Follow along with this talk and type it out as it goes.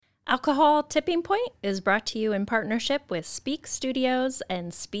Alcohol Tipping Point is brought to you in partnership with Speak Studios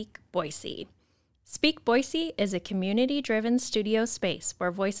and Speak Boise. Speak Boise is a community-driven studio space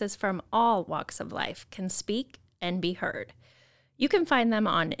where voices from all walks of life can speak and be heard. You can find them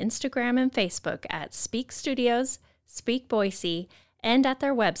on Instagram and Facebook at Speak Studios, Speak Boise, and at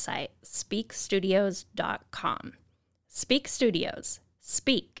their website, speakstudios.com. Speak Studios.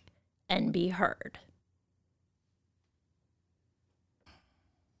 Speak and be heard.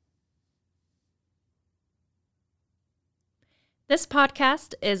 This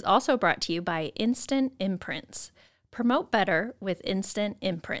podcast is also brought to you by Instant Imprints. Promote better with Instant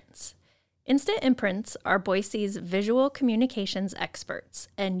Imprints. Instant Imprints are Boise's visual communications experts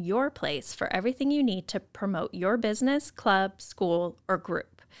and your place for everything you need to promote your business, club, school, or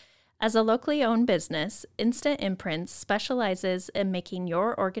group. As a locally owned business, Instant Imprints specializes in making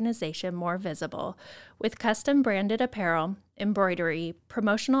your organization more visible with custom branded apparel, embroidery,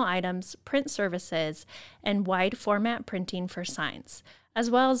 promotional items, print services, and wide format printing for signs,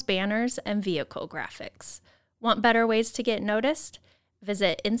 as well as banners and vehicle graphics. Want better ways to get noticed?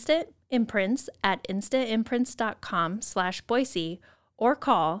 Visit Instant Imprints at instantimprints.com/Boise or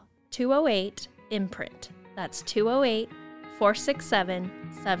call 208-IMPRINT. That's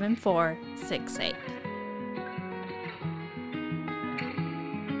 208-467-7468.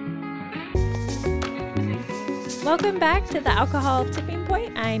 Welcome back to the Alcohol Tipping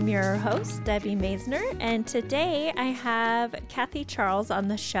Point. I'm your host, Debbie Maisner, and today I have Kathy Charles on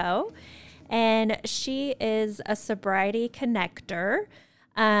the show, and she is a sobriety connector,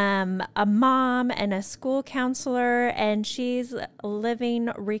 a mom and a school counselor, and she's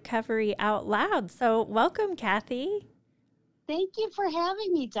living recovery out loud. So welcome, Kathy. Thank you for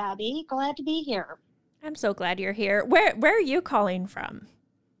having me, Debbie. Glad to be here. I'm so glad you're here. Where are you calling from?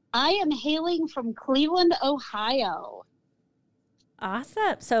 I am hailing from Cleveland, Ohio.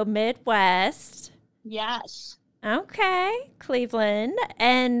 Awesome. So Midwest. Yes. Okay, Cleveland.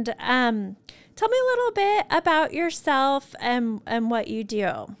 And tell me a little bit about yourself and what you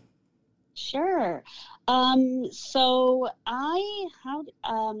do. Sure. Let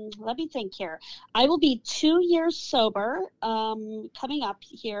me think here. I will be 2 years sober coming up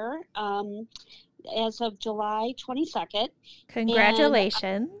here as of July 22nd.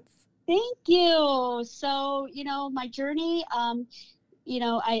 Congratulations. Thank you. So, my journey, I'm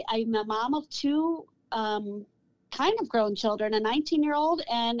a mom of two kind of grown children, a 19-year-old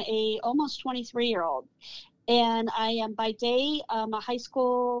and a almost 23-year-old. And I am by day a high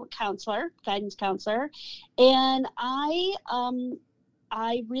school counselor, guidance counselor. And I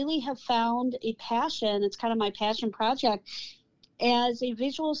really have found a passion. It's kind of my passion project as a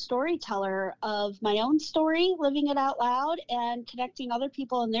visual storyteller of my own story, living it out loud and connecting other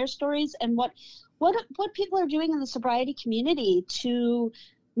people and their stories and what people are doing in the sobriety community to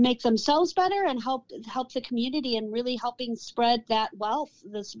make themselves better and help the community and really helping spread that wealth,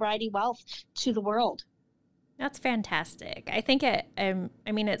 the sobriety wealth, to the world. That's fantastic. I think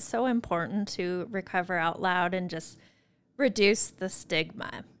it's so important to recover out loud and just reduce the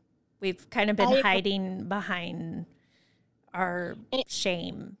stigma. We've kind of been hiding behind our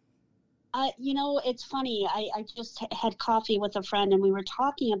shame. It's funny. I just had coffee with a friend and we were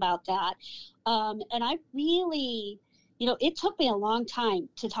talking about that. And I really, it took me a long time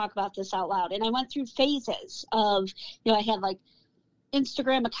to talk about this out loud. And I went through phases of, I had like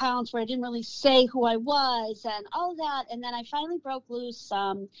Instagram accounts where I didn't really say who I was and all that. And then I finally broke loose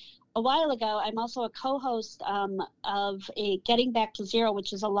a while ago. I'm also a co-host of a Getting Back to Zero,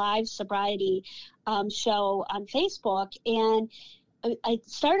 which is a live sobriety show on Facebook. And I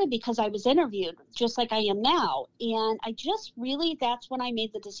started because I was interviewed just like I am now. And I just really, that's when I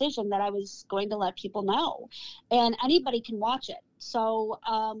made the decision that I was going to let people know and anybody can watch it. So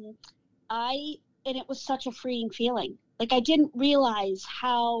and it was such a freeing feeling. Like I didn't realize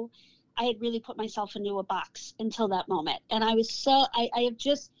how I had really put myself into a box until that moment. And I was I have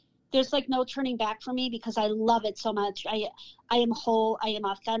just, there's like no turning back for me because I love it so much. I am whole. I am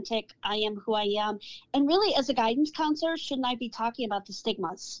authentic. I am who I am. And really as a guidance counselor, shouldn't I be talking about the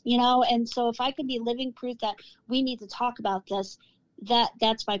stigmas, And so if I could be living proof that we need to talk about this,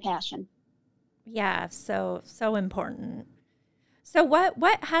 that's my passion. Yeah. So important. So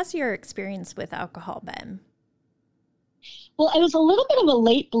what has your experience with alcohol been? Well, I was a little bit of a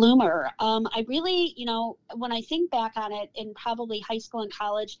late bloomer. I really, when I think back on it in probably high school and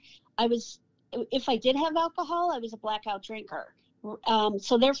college, if I did have alcohol, I was a blackout drinker.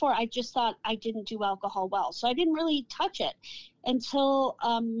 So therefore, I just thought I didn't do alcohol well. So I didn't really touch it until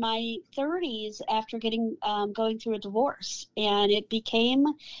my 30s after going through a divorce. And it became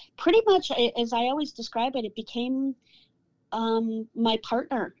pretty much, as I always describe it, it became my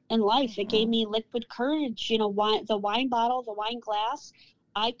partner in life. Mm-hmm. It gave me liquid courage, the wine bottle, the wine glass.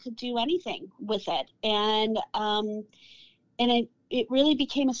 I could do anything with it. And it really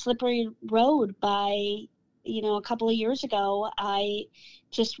became a slippery road by, a couple of years ago. I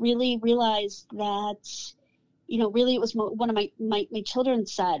just really realized that, really it was one of my children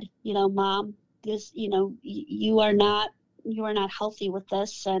said, Mom, this, you are not healthy with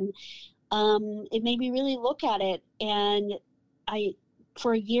this. And it made me really look at it. And I,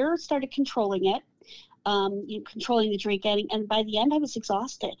 for a year, started controlling it, controlling the drinking. And by the end, I was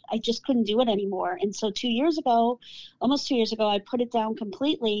exhausted. I just couldn't do it anymore. And so almost 2 years ago, I put it down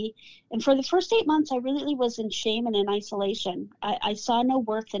completely. And for the first 8 months, I really was in shame and in isolation. I saw no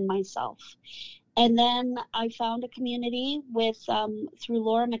worth in myself. And then I found a community through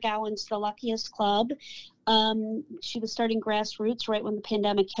Laura McGowan's The Luckiest Club. She was starting grassroots right when the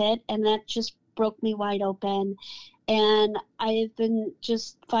pandemic hit, and that just broke me wide open. And I've been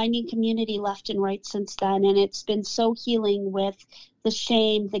just finding community left and right since then. And it's been so healing with the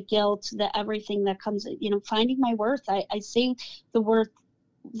shame, the guilt, the everything that comes, finding my worth. I say the word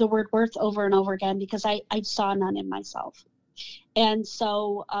worth over and over again because I saw none in myself. And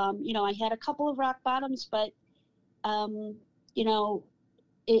so, I had a couple of rock bottoms, but,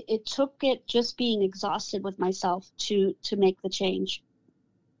 it took it just being exhausted with myself to make the change.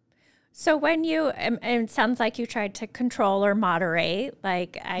 So when and it sounds like you tried to control or moderate,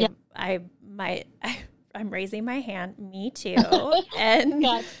 like I'm raising my hand, me too. And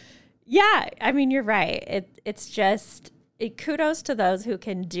yeah, I mean, you're right. It's just, kudos to those who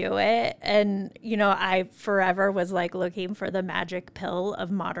can do it. And, I forever was like looking for the magic pill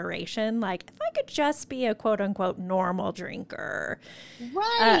of moderation. Like if I could just be a quote unquote normal drinker.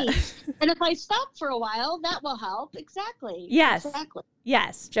 Right. And if I stop for a while, that will help. Exactly. Yes. Exactly.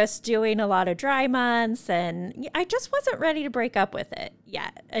 Yes. Just doing a lot of dry months. And I just wasn't ready to break up with it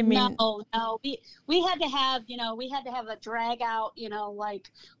yet. I mean, no, we had to have, a drag out,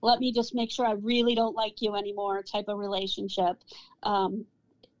 like, let me just make sure I really don't like you anymore type of relationship. I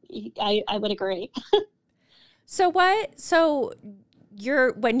would agree. So when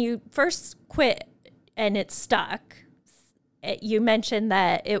you first quit and it stuck, you mentioned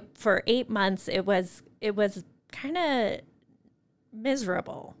that for 8 months, it was kind of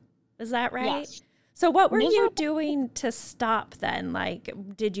miserable. Is that right? Yes. So what were you doing to stop then? Like,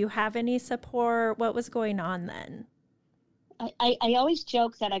 did you have any support? What was going on then? I always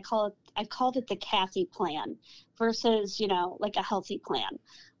joke that I called it the Kathy plan versus, like a healthy plan.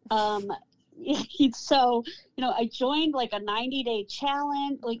 So, I joined like a 90-day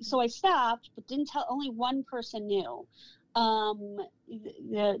challenge. So I stopped, but didn't tell, only one person knew.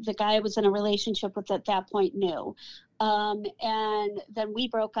 The guy I was in a relationship with at that point knew. And then we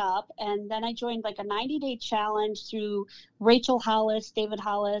broke up, and then I joined like a 90-day challenge through Rachel Hollis, David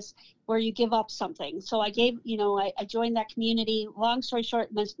Hollis, where you give up something. So I joined that community. Long story short,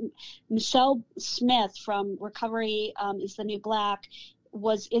 Michelle Smith from Recovery is the New Black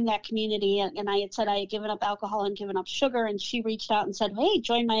was in that community, and I had said I had given up alcohol and given up sugar, and she reached out and said, hey,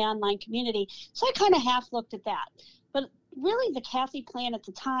 join my online community. So I kind of half looked at that. But really the Kathy plan at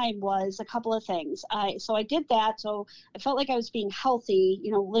the time was a couple of things. So I did that. So I felt like I was being healthy,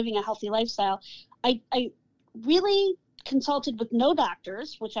 living a healthy lifestyle. I really consulted with no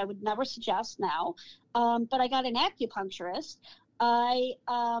doctors, which I would never suggest now. But I got an acupuncturist. I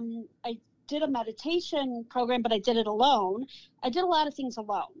did a meditation program, but I did it alone. I did a lot of things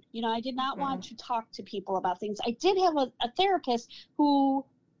alone. I did not want to talk to people about things. I did have a therapist who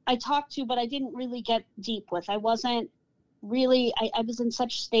I talked to, but I didn't really get deep with. I wasn't really, I was in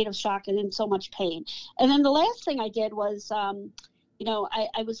such a state of shock and in so much pain. And then the last thing I did was, I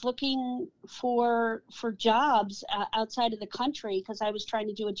was looking for jobs outside of the country because I was trying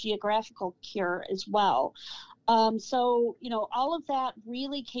to do a geographical cure as well. So, all of that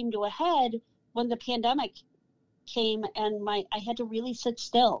really came to a head when the pandemic came, and I had to really sit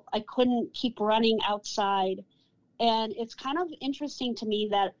still. I couldn't keep running outside. And it's kind of interesting to me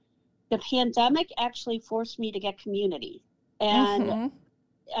that the pandemic actually forced me to get community. And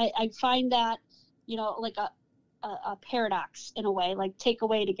I find that, like a paradox in a way, like take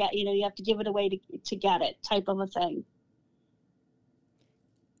away to get, you have to give it away to get it type of a thing.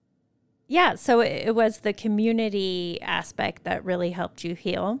 Yeah. So it was the community aspect that really helped you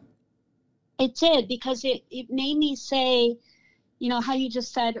heal. It did, because it made me say, how you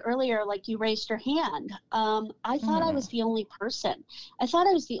just said earlier, like you raised your hand. I thought I was the only person. I thought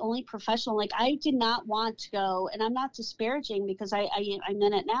I was the only professional. Like I did not want to go, and I'm not disparaging because I'm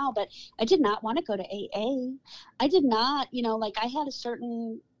in it now, but I did not want to go to AA. I did not, like I had a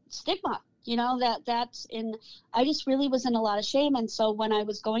certain stigma that's in, I just really was in a lot of shame. And so when I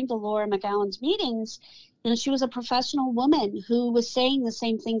was going to Laura McGowan's meetings, she was a professional woman who was saying the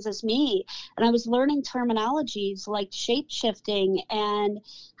same things as me. And I was learning terminologies like shape shifting and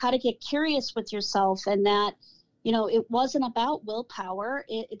how to get curious with yourself, and that, it wasn't about willpower.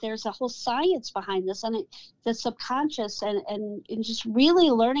 There's a whole science behind this, and the subconscious, and just really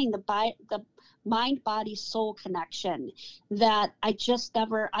learning the mind, body, soul connection that I just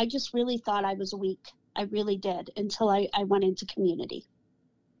really thought I was weak. I really did, until I went into community.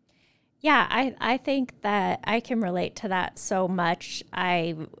 Yeah, I think that I can relate to that so much.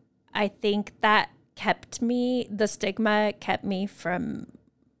 I think that the stigma kept me from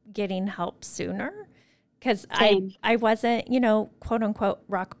getting help sooner, because I wasn't, quote unquote,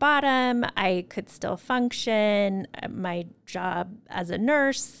 rock bottom. I could still function. My job as a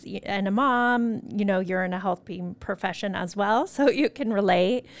nurse and a mom, you're in a helping profession as well, so you can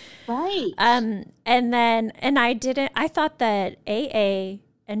relate. Right. And I thought that AA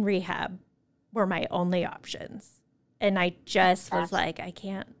and rehab were my only options. And I just was like,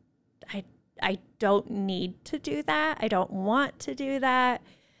 I don't need to do that. I don't want to do that.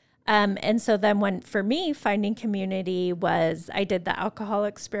 And so then for me, finding community was, I did the alcohol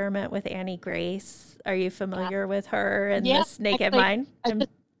experiment with Annie Grace. Are you familiar with her and This Naked Mind?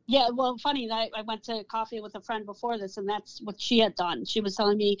 Yeah, well, funny, I went to coffee with a friend before this, and that's what she had done. She was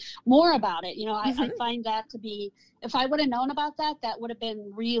telling me more about it. I find that to be, if I would have known about that, that would have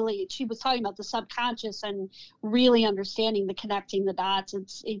been really, she was talking about the subconscious and really understanding connecting the dots.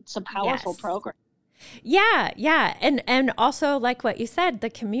 It's a powerful program. Yeah. And also, like what you said, the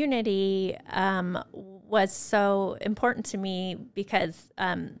community was so important to me, because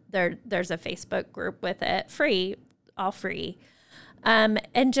there's a Facebook group with it, all free.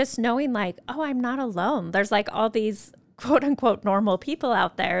 And just knowing like, oh, I'm not alone. There's like all these quote unquote normal people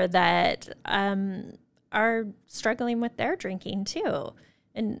out there that are struggling with their drinking too.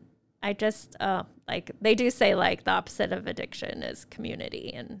 And I just, like they do say like the opposite of addiction is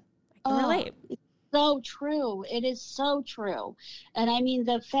community, and I can relate. So true. It is so true. And I mean,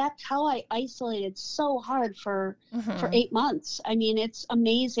 the fact how I isolated so hard for 8 months. I mean, it's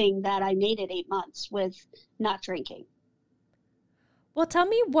amazing that I made it 8 months with not drinking. Well, tell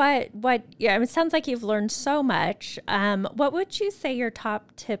me it sounds like you've learned so much. What would you say your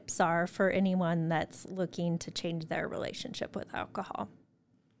top tips are for anyone that's looking to change their relationship with alcohol?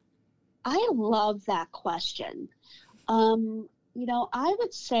 I love that question. I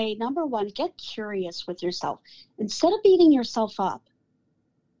would say, number one, get curious with yourself. Instead of beating yourself up,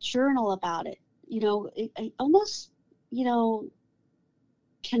 journal about it. Almost,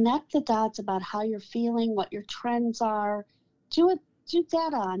 connect the dots about how you're feeling, what your trends are. Do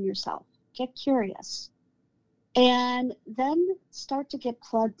data on yourself. Get curious. And then start to get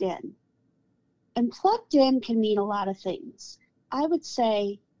plugged in. And plugged in can mean a lot of things. I would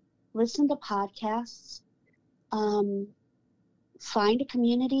say, listen to podcasts. Find a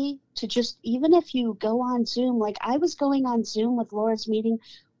community to just, even if you go on Zoom, like I was going on Zoom with Laura's meeting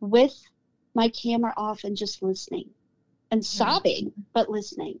with my camera off and just listening and sobbing, but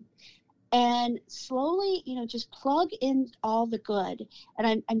listening. And slowly, just plug in all the good.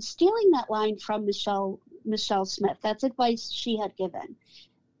 And I'm stealing that line from Michelle Smith. That's advice she had given.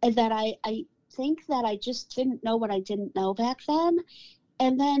 And that I think that I just didn't know what I didn't know back then.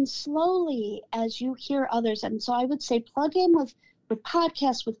 And then slowly, as you hear others, and so I would say plug in with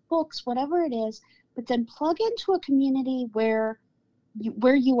podcasts, with books, whatever it is, but then plug into a community where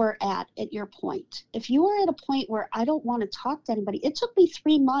you are at your point. If you are at a point where I don't want to talk to anybody, it took me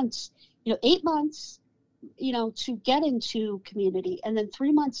 3 months, 8 months, to get into community, and then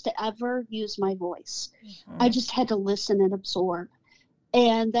 3 months to ever use my voice. I just had to listen and absorb.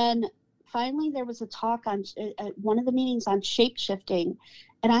 And then finally there was a talk at one of the meetings on shape shifting,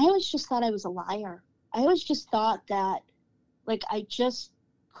 and I always just thought I was a liar. I always just thought that, like, I just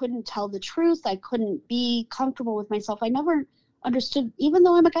couldn't tell the truth. I couldn't be comfortable with myself. I never understood, even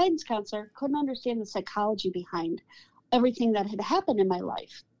though I'm a guidance counselor, couldn't understand the psychology behind everything that had happened in my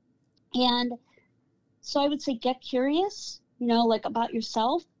life. And so I would say get curious, about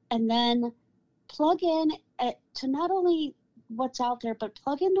yourself, and then plug in to not only what's out there, but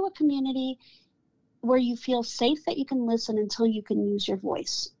plug into a community where you feel safe, that you can listen until you can use your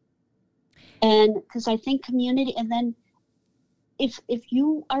voice. And because I think community, and then if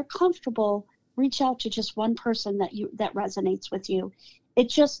you are comfortable, reach out to just one person that resonates with you. It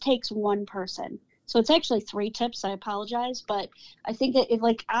just takes one person. So it's actually 3 tips. I apologize, but I think that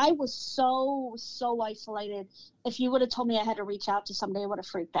I was so isolated. If you would have told me I had to reach out to somebody, I would have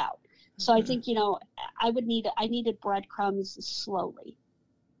freaked out. So I think, I needed breadcrumbs slowly.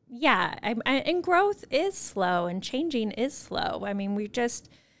 Yeah, and growth is slow and changing is slow. I mean, we just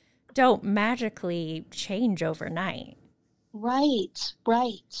don't magically change overnight. Right,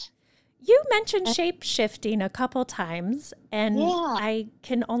 right. You mentioned shape shifting a couple times, and Yeah. I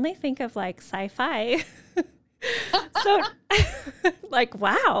can only think of like sci-fi. So, like,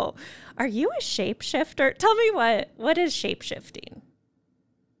 wow, are you a shapeshifter? Tell me what is shape shifting?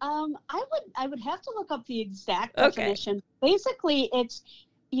 I would have to look up the exact Okay. definition. Basically, it's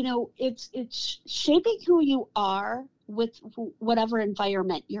it's shaping who you are with whatever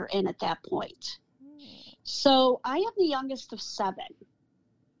environment you're in at that point. So I am the youngest of seven,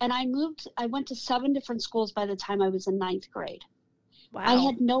 and I went to seven different schools by the time I was in ninth grade. Wow.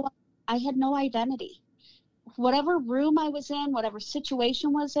 I had no identity. Whatever room I was in, whatever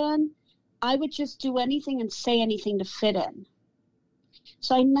situation was in, I would just do anything and say anything to fit in.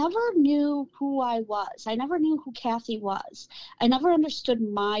 So I never knew who I was. I never knew who Kathy was. I never understood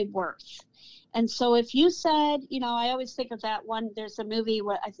my worth. And so if you said, I always think of that one, there's a movie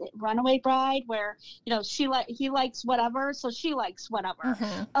where I think Runaway Bride where, he likes whatever, so she likes whatever.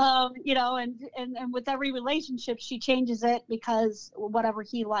 And with every relationship she changes it because whatever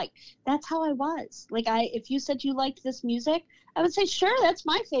he liked. That's how I was. Like if you said you liked this music, I would say, sure, that's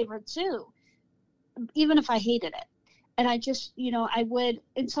my favorite too, even if I hated it. And I just,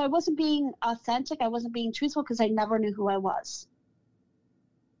 and so I wasn't being authentic. I wasn't being truthful because I never knew who I was.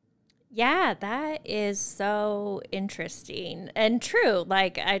 Yeah, that is so interesting and true.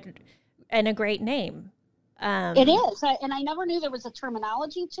 And a great name. It is. And I never knew there was a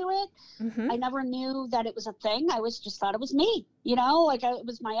terminology to it. Mm-hmm. I never knew that it was a thing. I just thought it was me, it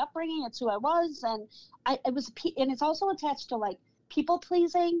was my upbringing. It's who I was. And and it's also attached to like people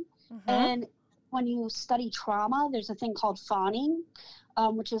pleasing. Mm-hmm. And when you study trauma, there's a thing called fawning,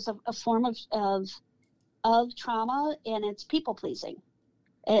 which is a form of trauma, and it's people pleasing.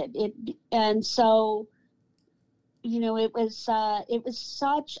 And so, it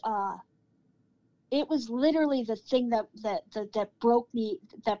was literally the thing that broke me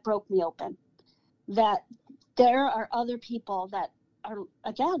open. That there are other people that are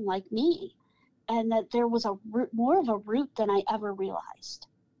again like me, and that there was more of a root than I ever realized.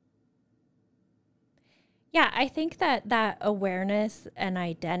 Yeah, I think that awareness and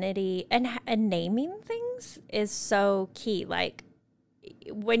identity and naming things is so key. Like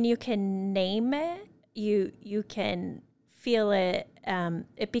when you can name it, you can feel it.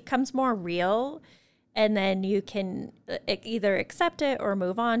 It becomes more real, and then you can either accept it or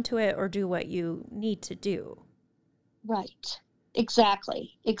move on to it or do what you need to do. Right.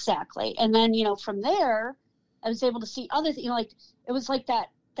 Exactly. And then from there, I was able to see other things. Like it was like that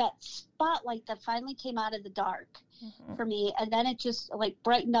spotlight that finally came out of the dark for me, and then it just like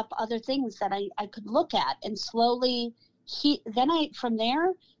brightened up other things that I could look at and slowly from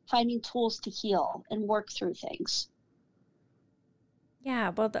there finding tools to heal and work through things. Yeah,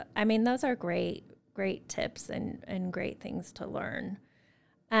 well, those are great tips and great things to learn.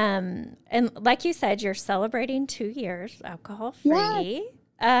 And like you said, you're celebrating 2 years alcohol free.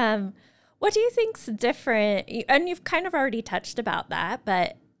 Yes. What do you think's different? And you've kind of already touched about that,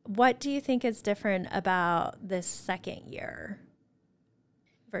 but what do you think is different about this second year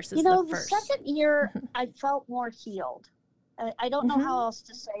versus the first? The second year, I felt more healed. I don't know how else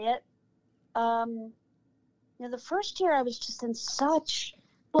to say it. The first year I was just in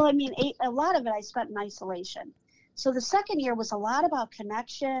a lot of it I spent in isolation. So the second year was a lot about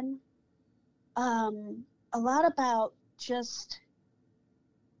connection, a lot about just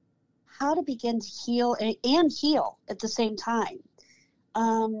how to begin to heal and heal at the same time.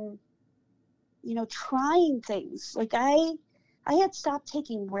 Trying things. Like I had stopped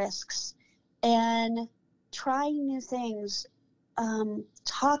taking risks and trying new things,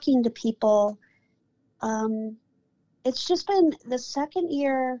 talking to people. It's just been the second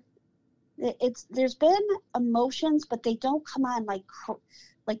year. There's been emotions, but they don't come on like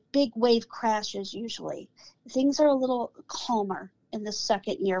big wave crashes. Usually things are a little calmer in the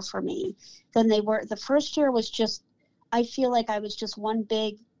second year for me than they were. The first year was just, I feel like I was just one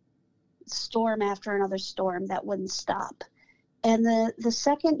big storm after another storm that wouldn't stop. And the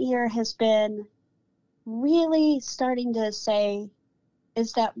second year has been really starting to say,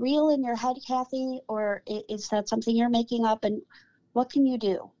 is that real in your head, Kathy? Or is that something you're making up? And what can you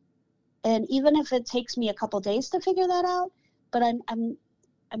do? And even if it takes me a couple days to figure that out, but I'm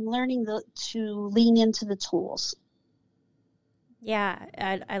learning to lean into the tools. Yeah,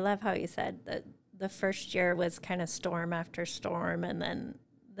 I love how you said that the first year was kind of storm after storm, and then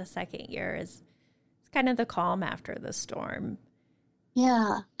the second year is kind of the calm after the storm.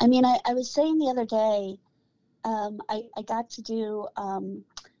 Yeah. I was saying the other day, I got to do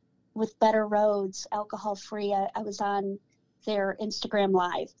with Better Roads, alcohol free. I was on their Instagram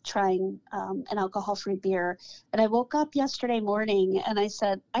live trying an alcohol free beer. And I woke up yesterday morning and I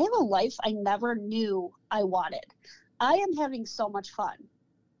said, I have a life I never knew I wanted. I am having so much fun.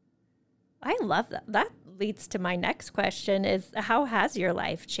 I love that. That leads to my next question is, how has your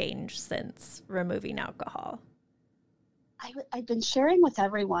life changed since removing alcohol? I've been sharing with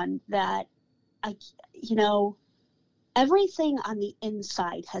everyone that everything on the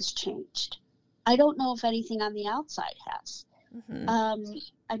inside has changed. I don't know if anything on the outside has. Mm-hmm.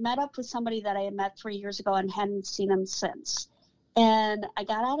 I met up with somebody that I had met 3 years ago and hadn't seen him since. And I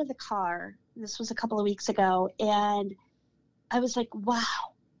got out of the car. This was a couple of weeks ago. And I was like,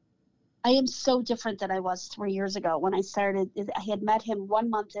 wow, I am so different than I was 3 years ago when I started. I had met him 1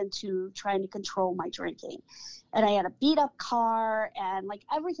 month into trying to control my drinking. And I had a beat up car and like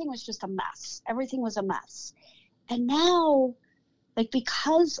everything was just a mess. Everything was a mess. And now, like,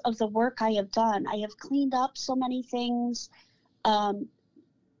 because of the work I have done, I have cleaned up so many things.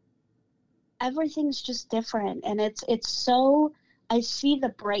 Everything's just different. And it's so, I see the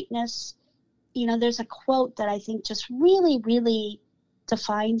brightness. You know, there's a quote that I think just really, really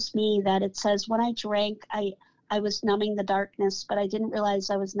defines me, that it says, when I drank, I was numbing the darkness, but I didn't realize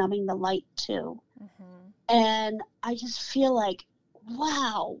I was numbing the light too. Mm-hmm. And I just feel like,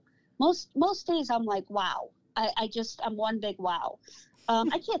 wow. Most days I'm like, wow. I'm one big wow.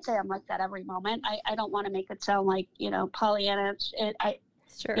 I can't say I'm like that every moment. I don't want to make it sound like, Pollyanna.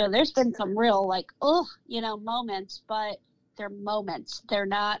 Sure. There's been some real moments, but they're moments. They're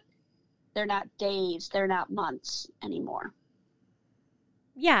not days. They're not months anymore.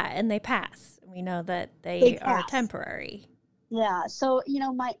 Yeah, and they pass. We know that they are temporary. Yeah. So,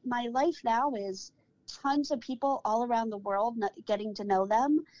 my life now is tons of people all around the world, getting to know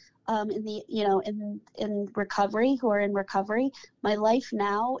them. In recovery, who are in recovery. My life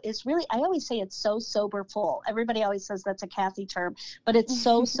now is really, I always say it's so sober full. Everybody always says that's a Kathy term, but it's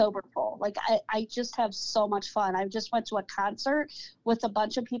so sober full. Like I just have so much fun. I just went to a concert with a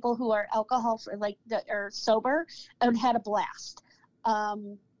bunch of people who are that are sober and had a blast. I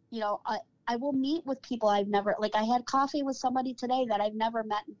will meet with people I've never, I had coffee with somebody today that I've never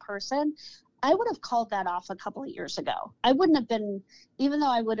met in person. I would have called that off a couple of years ago. I wouldn't have been, even though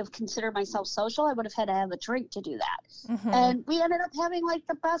I would have considered myself social, I would have had to have a drink to do that. Mm-hmm. And we ended up having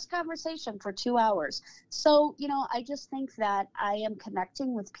the best conversation for 2 hours. So, I just think that I am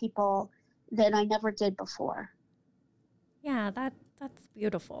connecting with people that I never did before. Yeah, that's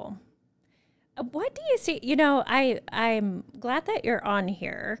beautiful. What do you see? I'm glad that you're on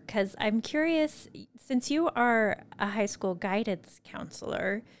here because I'm curious, since you are a high school guidance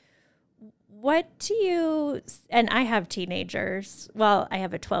counselor, what do you, and I have teenagers, well, I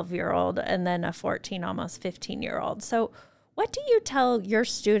have a 12-year-old and then a 14, almost 15-year-old. So what do you tell your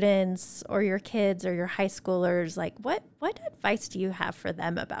students or your kids or your high schoolers? What advice do you have for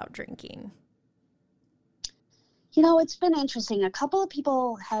them about drinking? It's been interesting. A couple of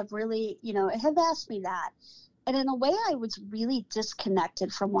people have really, have asked me that. And in a way, I was really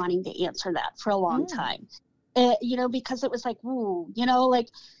disconnected from wanting to answer that for a long time, because it was like, ooh,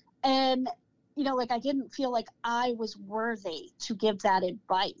 and I didn't feel like I was worthy to give that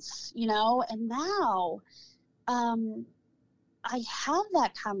advice, and now I have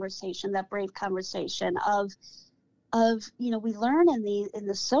that conversation, that brave conversation of we learn in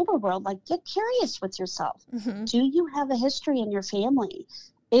the sober world, get curious with yourself. Mm-hmm. Do you have a history in your family?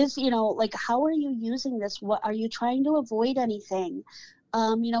 Is, how are you using this? What are you trying to avoid anything?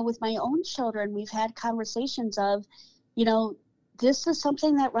 With my own children, we've had conversations of, this is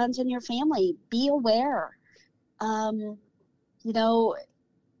something that runs in your family. Be aware.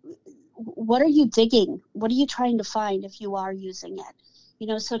 What are you digging? What are you trying to find if you are using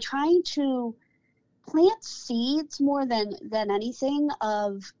it? So trying to plant seeds more than anything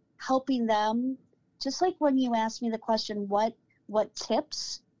of helping them. Just like when you asked me the question, what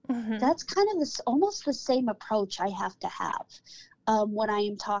tips? Mm-hmm. That's kind of almost the same approach I have to have when I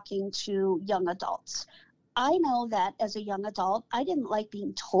am talking to young adults. I know that as a young adult, I didn't like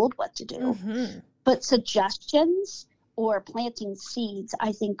being told what to do, mm-hmm. but suggestions or planting seeds,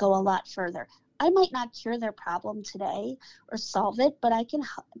 I think, go a lot further. I might not cure their problem today or solve it, but I can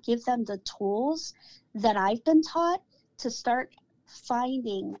give them the tools that I've been taught to start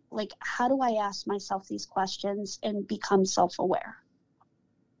finding, how do I ask myself these questions and become self-aware?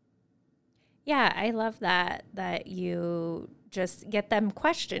 Yeah, I love that you just get them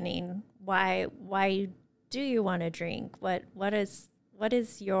questioning why do you want to drink? What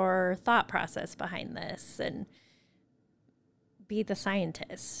is your thought process behind this? And be the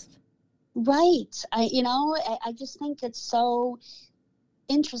scientist. Right. I just think it's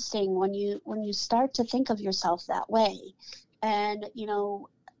interesting when you start to think of yourself that way. And,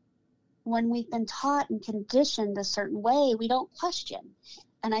 when we've been taught and conditioned a certain way, we don't question.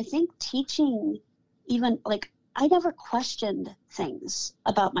 And I think teaching, even like, I never questioned things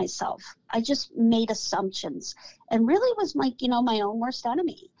about myself. I just made assumptions and really was my own worst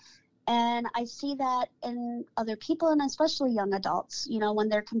enemy. And I see that in other people, and especially young adults, when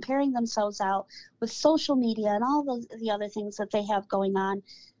they're comparing themselves out with social media and all the other things that they have going on.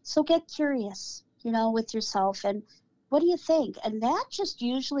 So get curious, with yourself, and what do you think? And that just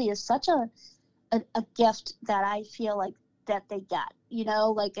usually is such a gift that I feel like that they get,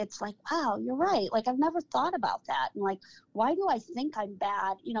 like, it's like, wow, you're right. Like, I've never thought about that. And like, why do I think I'm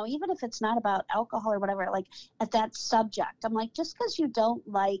bad? Even if it's not about alcohol or whatever, like at that subject, I'm like, just because you don't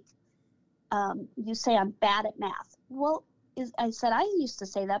like, you say I'm bad at math. Well, I said I used to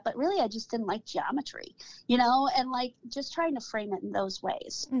say that, but really I just didn't like geometry, and like just trying to frame it in those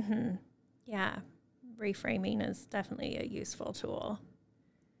ways. Mm-hmm. Yeah. Reframing is definitely a useful tool.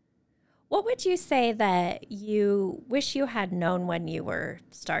 What would you say that you wish you had known when you were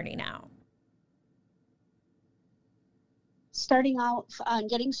starting out? Starting out on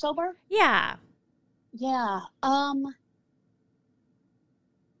getting sober? Yeah. Yeah.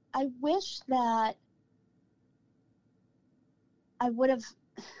 I wish that I would have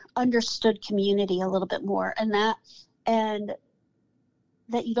understood community a little bit more, and that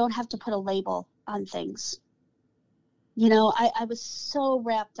you don't have to put a label on things. I was so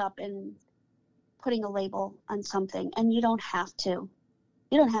wrapped up in putting a label on something, and you don't have to.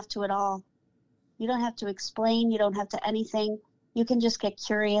 You don't have to at all. You don't have to explain. You don't have to anything. You can just get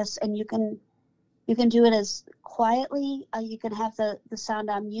curious, and you can do it as quietly. You can have the sound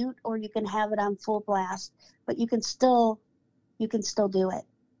on mute, or you can have it on full blast, but you can still do it.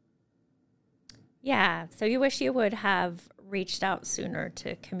 Yeah. So you wish you would have reached out sooner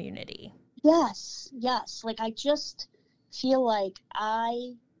to community. Yes. Like, I just feel like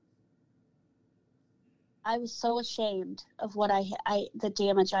I was so ashamed of what the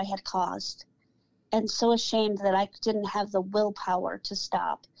damage I had caused, and so ashamed that I didn't have the willpower to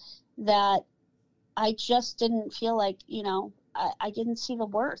stop, that I just didn't feel like, I didn't see the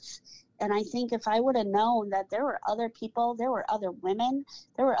worth. And I think if I would have known that there were other people, there were other women,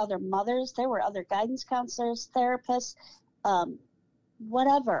 there were other mothers, there were other guidance counselors, therapists,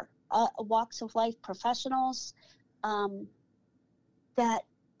 whatever, walks of life professionals, that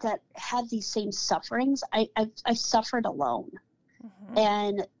had these same sufferings. I suffered alone. Mm-hmm.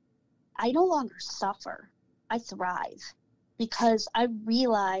 And I no longer suffer. I thrive, because I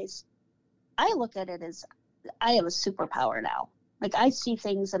realize, I look at it as I have a superpower now. Like, I see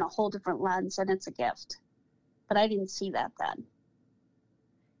things in a whole different lens, and it's a gift. But I didn't see that then.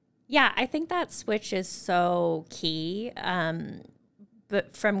 Yeah, I think that switch is so key.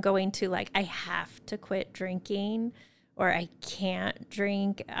 But from going to like, I have to quit drinking, or I can't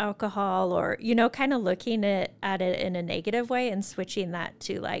drink alcohol, or, kind of looking at it in a negative way, and switching that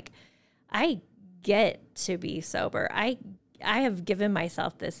to like, I get to be sober. I have given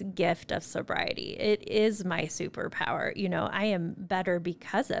myself this gift of sobriety. It is my superpower. I am better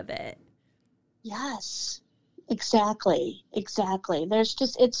because of it. Yes, exactly. It's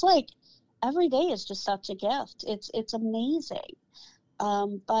like every day is just such a gift. It's amazing.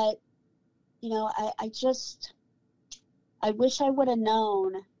 But I wish I would have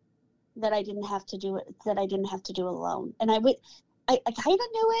known that I didn't have to do it, alone. And I kind of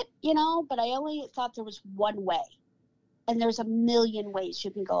knew it, but I only thought there was one way. And there's a million ways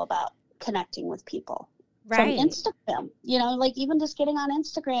you can go about connecting with people. Right. From Instagram, like even just getting on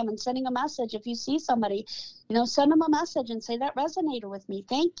Instagram and sending a message. If you see somebody, send them a message and say, that resonated with me.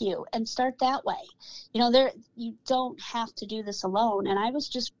 Thank you. And start that way. You don't have to do this alone. And I was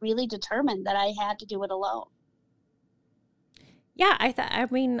just really determined that I had to do it alone. Yeah,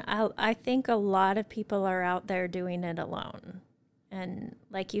 I think a lot of people are out there doing it alone. And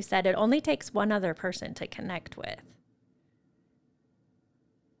like you said, it only takes one other person to connect with.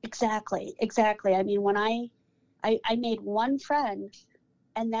 Exactly. I mean, when I made one friend,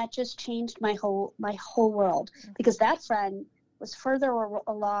 and that just changed my whole world, because that friend was further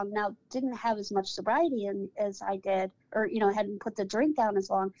along, now didn't have as much sobriety as I did, or, hadn't put the drink down as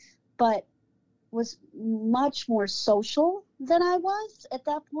long, but was much more social than I was at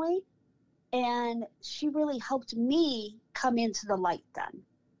that point. And she really helped me come into the light then.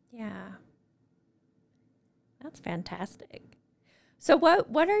 Yeah. That's fantastic. So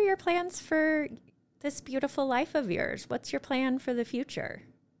what are your plans for this beautiful life of yours? What's your plan for the future?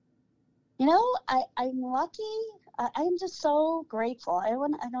 I'm lucky. I am just so grateful. I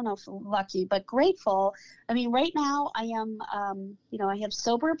don't know if lucky, but grateful. I mean, right now I am, I have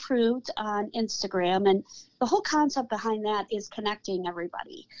Sober Approved on Instagram, and the whole concept behind that is connecting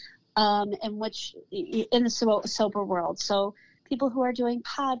everybody, in the sober world. So people who are doing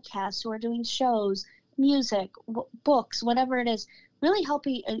podcasts, who are doing shows, music, books, whatever it is, really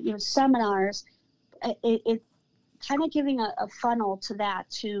helping, seminars. It kind of giving a funnel to that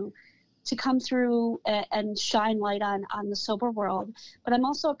to come through and shine light on the sober world. But I'm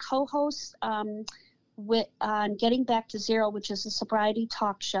also a co-host on Getting Back to Zero, which is a sobriety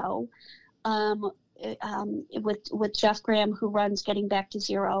talk show with Jeff Graham, who runs Getting Back to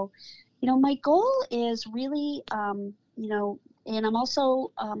Zero. My goal is really, and I'm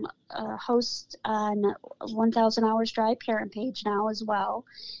also a host on 1,000 Hours Dry Parent page now as well.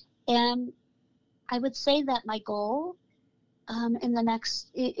 And I would say that my goal in the next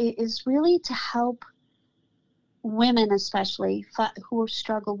is really to help women, especially who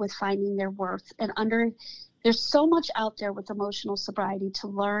struggle with finding their worth. And there's so much out there with emotional sobriety to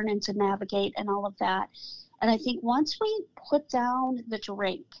learn and to navigate and all of that. And I think once we put down the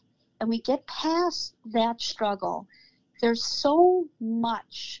drink and we get past that struggle, there's so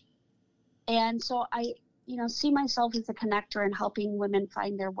much. And so I, see myself as a connector in helping women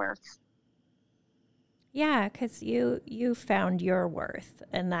find their worth. Yeah, because you found your worth,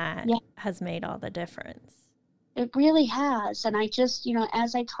 and that has made all the difference. It really has. And I just,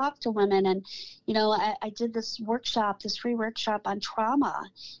 as I talk to women and, I did this free workshop on trauma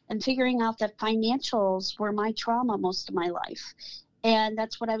and figuring out that financials were my trauma most of my life. And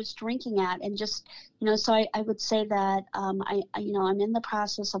that's what I was drinking at. And just, so I would say that I'm in the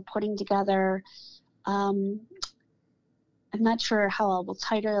process of putting together, I'm not sure how I will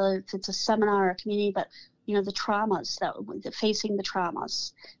title it, if it's a seminar or a community, but the traumas facing the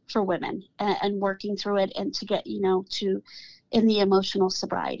traumas for women and working through it, and to get, in the emotional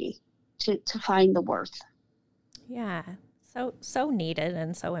sobriety to find the worth. Yeah. So needed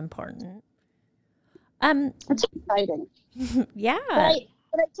and so important. It's exciting. Yeah. But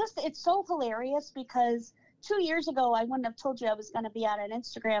it's so hilarious because 2 years ago, I wouldn't have told you I was going to be on an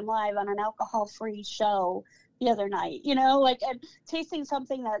Instagram Live on an alcohol-free show the other night, and tasting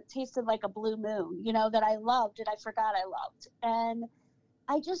something that tasted like a blue moon, that I loved and I forgot I loved. And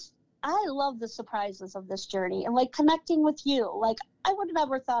I love the surprises of this journey and connecting with you. I would have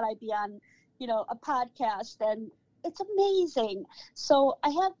never thought I'd be on, a podcast, and it's amazing. So I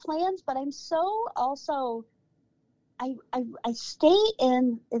have plans, but I'm so also, I stay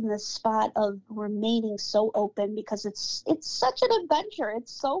in the spot of remaining so open because it's such an adventure.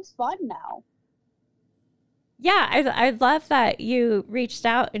 It's so fun now. Yeah, I love that you reached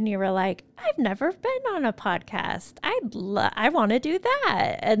out and you were like, I've never been on a podcast. I want to do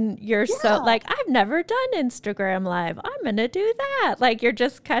that. And you're so I've never done Instagram Live. I'm going to do that. You're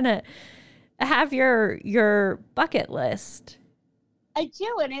just kind of have your bucket list. I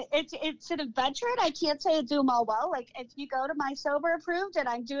do, and it's an adventure, and I can't say I do them all well. If you go to my Sober Approved, and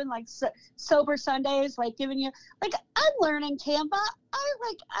I'm doing Sober Sundays, giving you I'm learning Canva. I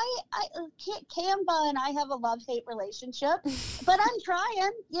Canva, and I have a love-hate relationship, but I'm trying,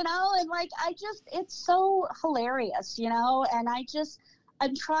 and it's so hilarious, and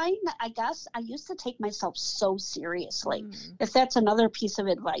I'm trying. I guess I used to take myself so seriously. If that's another piece of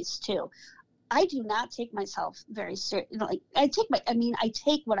advice too. I do not take myself very seriously. I take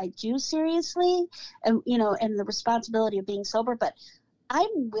what I do seriously, and and the responsibility of being sober. But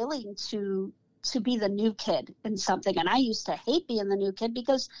I'm willing to be the new kid in something. And I used to hate being the new kid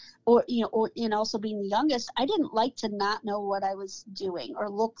because, and also being the youngest, I didn't like to not know what I was doing or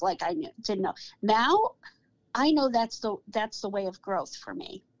look like I didn't know. Now, I know that's the way of growth for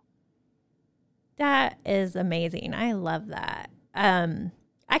me. That is amazing. I love that.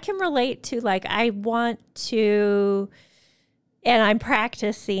 I can relate to I want to, and I'm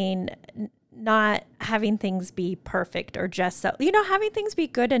practicing not having things be perfect or just so, having things be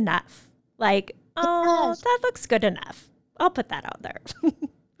good enough. Yes. That looks good enough. I'll put that out there.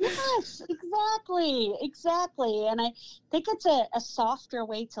 Yes, exactly. And I think it's a softer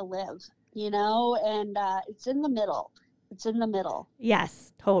way to live, and it's in the middle.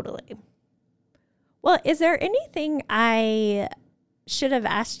 Yes, totally. Well, is there anything I should have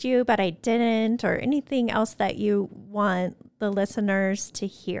asked you, but I didn't, or anything else that you want the listeners to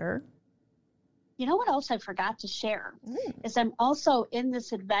hear? You know what else I forgot to share is I'm also in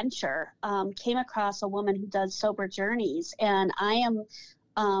this adventure, came across a woman who does sober journeys, and I am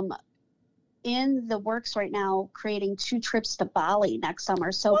in the works right now creating 2 trips to Bali next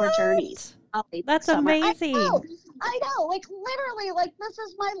summer, sober journeys. That's amazing. I know, like literally, like this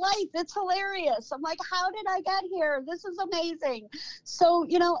is my life. It's hilarious. I'm like, how did I get here? This is amazing. So,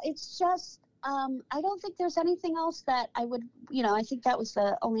 it's just, I don't think there's anything else that I would, I think that was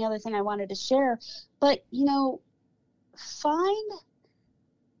the only other thing I wanted to share. But, find,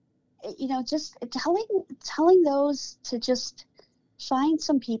 just telling those to just find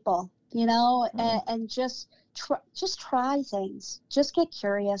some people, and just try things. Just get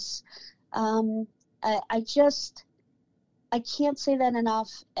curious. I can't say that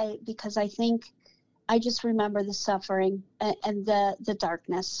enough because I think I just remember the suffering and the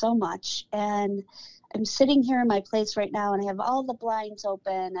darkness so much. And I'm sitting here in my place right now and I have all the blinds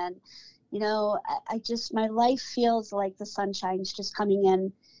open and, my life feels like the sunshine's just coming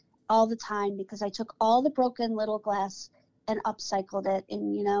in all the time because I took all the broken little glass and upcycled it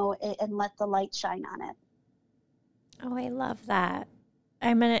and, and let the light shine on it. Oh, I love that.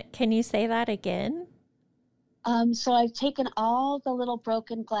 Can you say that again? So I've taken all the little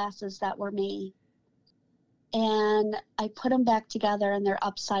broken glasses that were me and I put them back together and they're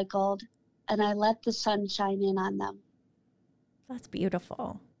upcycled and I let the sun shine in on them. That's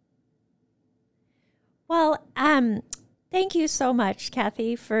beautiful. Well, thank you so much,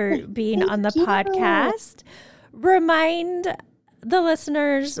 Kathy, for being on the podcast. Remind the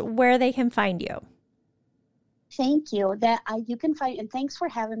listeners where they can find you. Thank you. You can find, and thanks for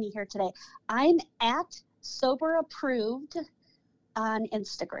having me here today. I'm at Sober Approved on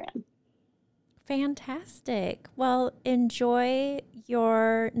Instagram. Fantastic. Well, enjoy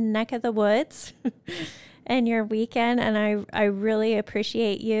your neck of the woods and your weekend. And I really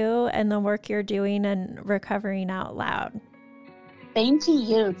appreciate you and the work you're doing and Recovering Out Loud. Same to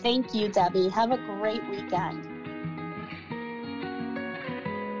you. Thank you, Debbie. Have a great weekend.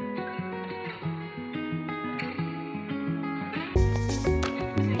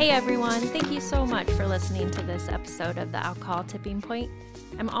 Hey everyone, thank you so much for listening to this episode of the Alcohol Tipping Point.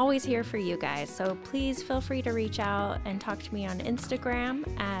 I'm always here for you guys, so please feel free to reach out and talk to me on Instagram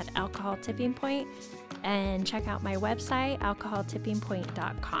at Alcohol Tipping Point and check out my website,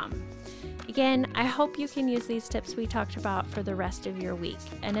 alcoholtippingpoint.com. Again, I hope you can use these tips we talked about for the rest of your week.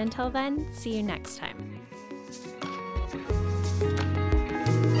 And until then, see you next time.